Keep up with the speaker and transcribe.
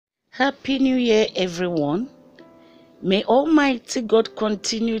Happy New Year, everyone. May Almighty God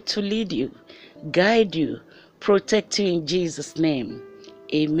continue to lead you, guide you, protect you in Jesus' name.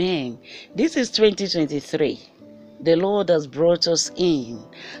 Amen. This is 2023. The Lord has brought us in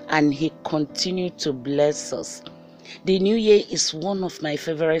and He continued to bless us. The New Year is one of my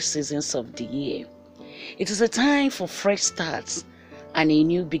favorite seasons of the year. It is a time for fresh starts and a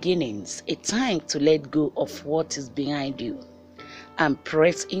new beginnings, a time to let go of what is behind you and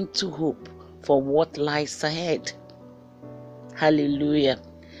press into hope for what lies ahead. Hallelujah.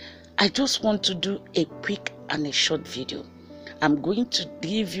 I just want to do a quick and a short video. I'm going to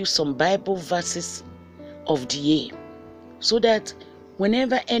give you some Bible verses of the year so that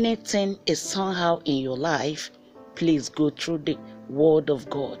whenever anything is somehow in your life, please go through the Word of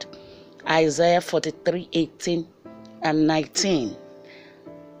God. Isaiah 43, 18 and 19.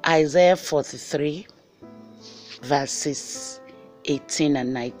 Isaiah 43 verses 18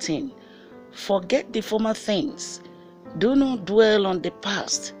 and 19. Forget the former things. Do not dwell on the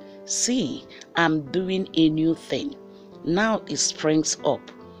past. See, I'm doing a new thing. Now it springs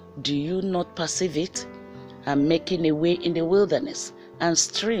up. Do you not perceive it? I'm making a way in the wilderness and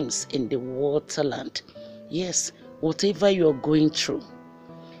streams in the waterland. Yes, whatever you're going through,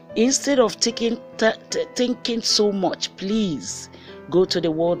 instead of thinking so much, please go to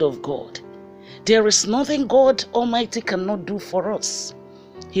the Word of God. There is nothing God Almighty cannot do for us.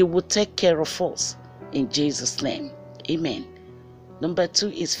 He will take care of us in Jesus' name. Amen. Number 2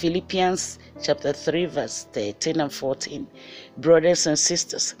 is Philippians chapter 3 verse 13 and 14. Brothers and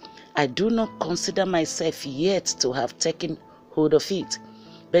sisters, I do not consider myself yet to have taken hold of it.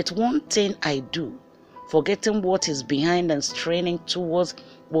 But one thing I do, forgetting what is behind and straining towards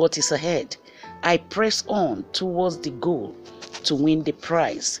what is ahead, I press on towards the goal to win the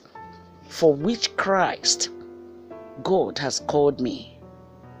prize for which Christ, God, has called me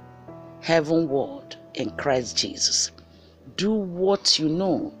heavenward in Christ Jesus. Do what you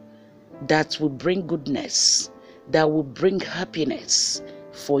know that will bring goodness, that will bring happiness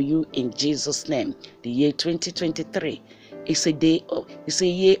for you in Jesus' name. The year 2023 is a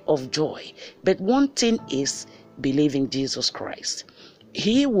year of joy. But one thing is, believe in Jesus Christ.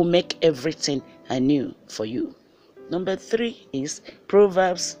 He will make everything anew for you. Number 3 is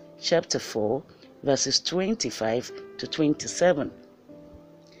Proverbs chapter 4 verses 25 to 27.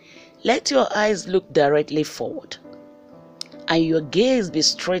 Let your eyes look directly forward and your gaze be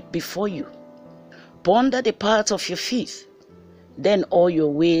straight before you. Ponder the path of your feet, then all your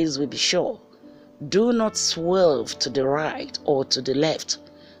ways will be sure. Do not swerve to the right or to the left.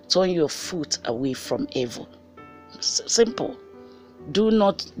 Turn your foot away from evil. Simple. Do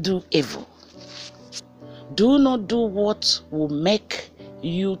not do evil. Do not do what will make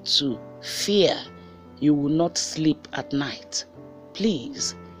you to fear. You will not sleep at night.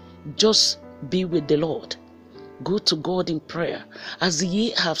 Please, just be with the Lord. Go to God in prayer. As the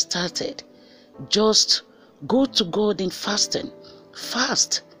year have started, just go to God in fasting.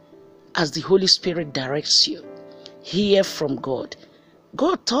 Fast as the Holy Spirit directs you. Hear from God.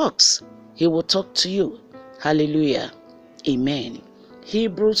 God talks. He will talk to you. Hallelujah. Amen.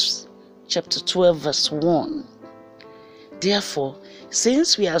 Hebrews chapter 12 verse 1. Therefore,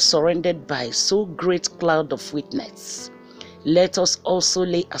 since we are surrounded by so great cloud of witnesses, let us also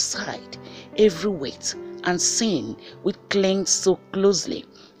lay aside every weight and sin which clings so closely,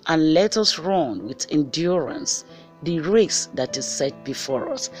 and let us run with endurance the race that is set before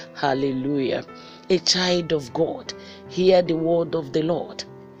us. Hallelujah. A child of God, hear the word of the Lord.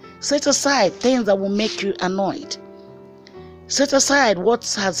 Set aside things that will make you annoyed. Set aside what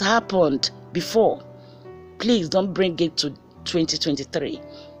has happened before. Please don't bring it to 2023.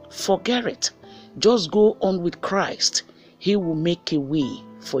 Forget it. Just go on with Christ. He will make a way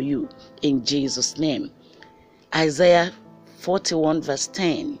for you in Jesus' name. Isaiah 41 verse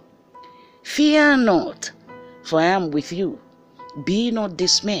 10. Fear not, for I am with you. Be not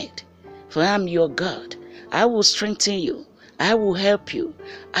dismayed, for I am your God. I will strengthen you. I will help you.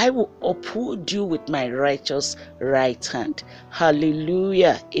 I will uphold you with my righteous right hand.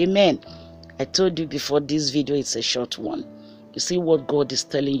 Hallelujah. Amen. I told you before, this video is a short one. You see what God is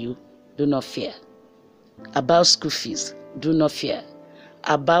telling you? Do not fear. About school fees, do not fear.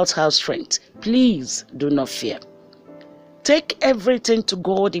 About house rent, please do not fear. Take everything to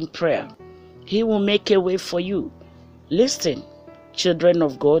God in prayer. He will make a way for you. Listen, children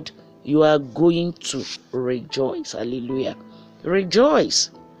of God, you are going to rejoice. Hallelujah. Rejoice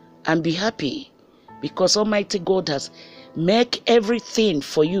and be happy because Almighty God has made everything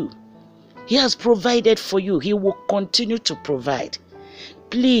for you. He has provided for you. He will continue to provide.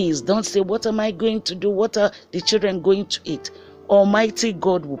 Please don't say, what am I going to do? What are the children going to eat? Almighty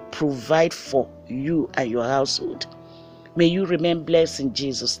God will provide for you and your household. May you remain blessed in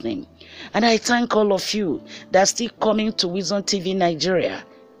Jesus' name. And I thank all of you that are still coming to Wisdom TV Nigeria.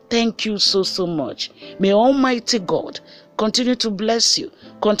 Thank you so much. May Almighty God continue to bless you,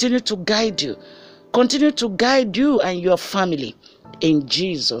 continue to guide you and your family in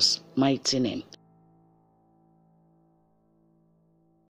Jesus' mighty name.